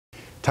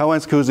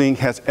Taiwan's cuisine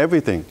has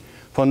everything,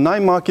 from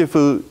night market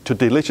food to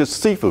delicious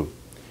seafood.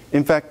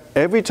 In fact,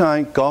 every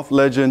time golf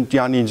legend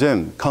Yani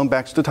Tseng comes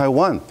back to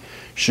Taiwan,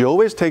 she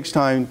always takes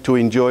time to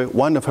enjoy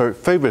one of her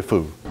favorite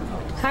food.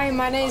 Hi,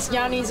 my name is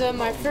Yani Tseng.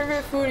 My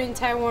favorite food in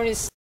Taiwan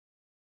is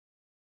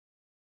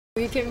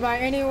you can buy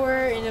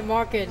anywhere in the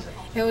market.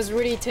 It was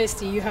really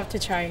tasty. You have to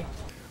try it.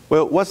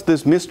 Well, what's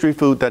this mystery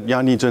food that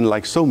Yani Tseng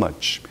likes so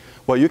much?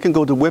 Well, you can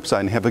go to the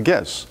website and have a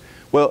guess.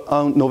 Well,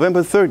 on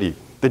November 30,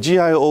 the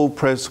GIO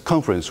press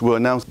conference will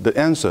announce the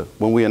answer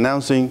when we're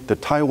announcing the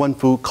Taiwan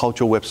Food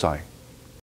Culture website.